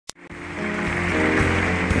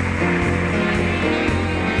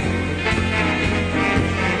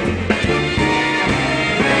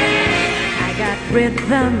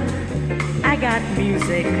rhythm, I got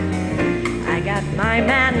music, I got my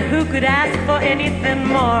man who could ask for anything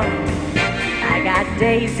more. I got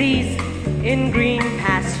daisies in green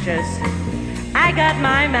pastures, I got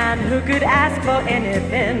my man who could ask for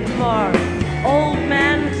anything more. Old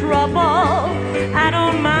man trouble, I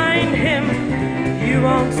don't mind him, you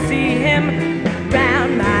won't see him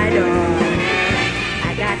round my door.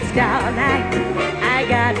 I got starlight, I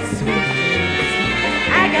got sweet dreams,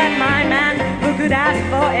 I got my man who could ask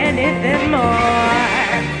for anything more.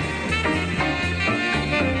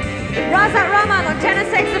 Razak Rahman on tenor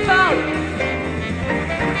saxophone.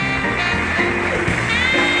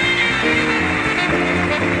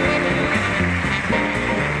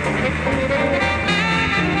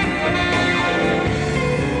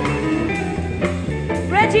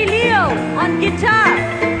 Reggie Leo on guitar.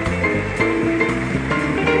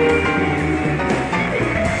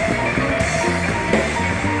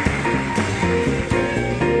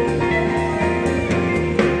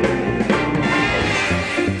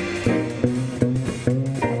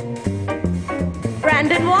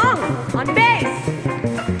 Brandon Wong on bass.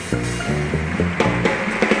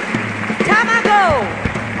 Tama Goh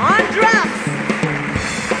on drums.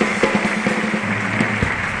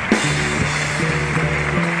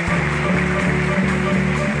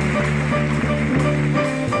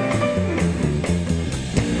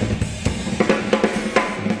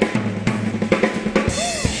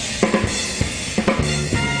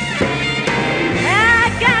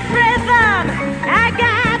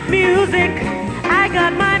 Music, I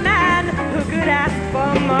got my man who could ask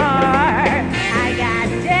for more. I got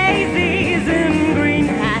daisies in green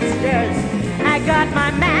pastures, I got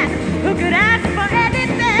my man who could ask for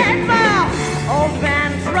anything more. Old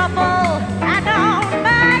man trouble, I don't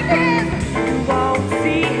mind him, you won't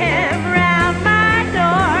see him round my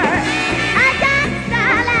door. I got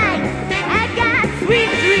starlight, I got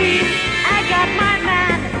sweet dreams, I got my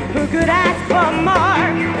man who could ask for more,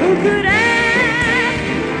 who could ask.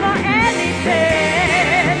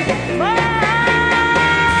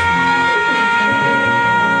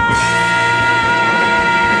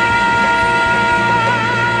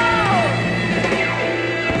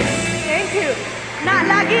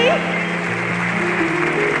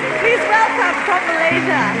 Please welcome from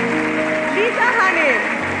Malaysia, Liza Hanim.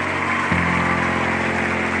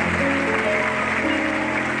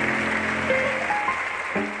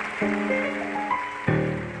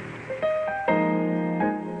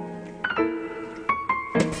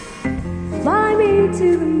 Fly me to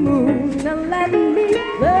the moon and let me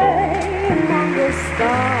play among the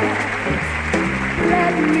stars.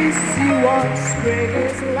 Let me see what spring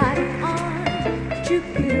is like on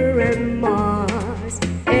Jupiter and Mars.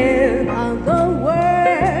 In other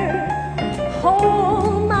words,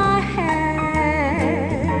 hold my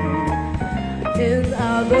hand. In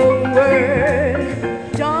other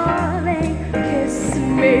words, darling, kiss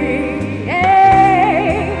me.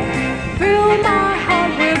 Fill my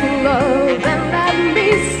heart with love and let me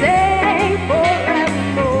sing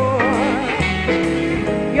forevermore.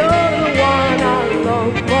 You're the one I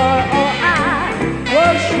long for, oh I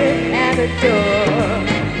worship and adore.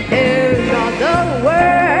 In other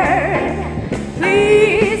words,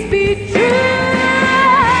 please be true.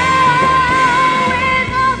 In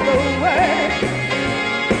other words,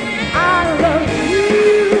 I love you.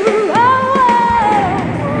 Oh, oh,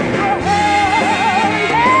 oh,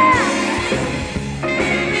 yeah.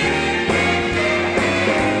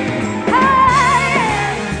 Oh,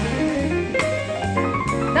 yeah.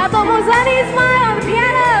 Dato Mokhzani is mine on the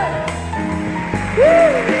piano.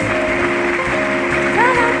 Woo.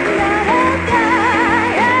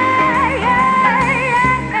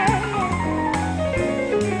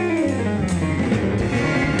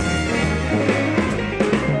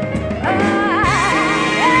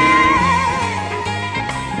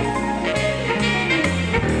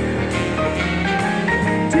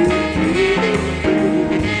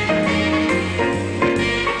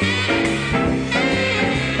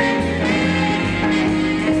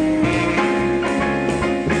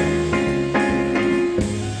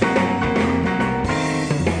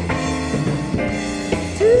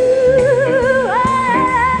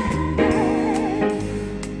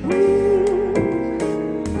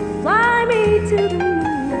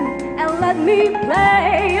 Let me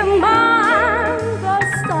play among the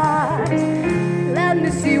stars. Let me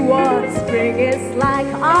see what spring is like.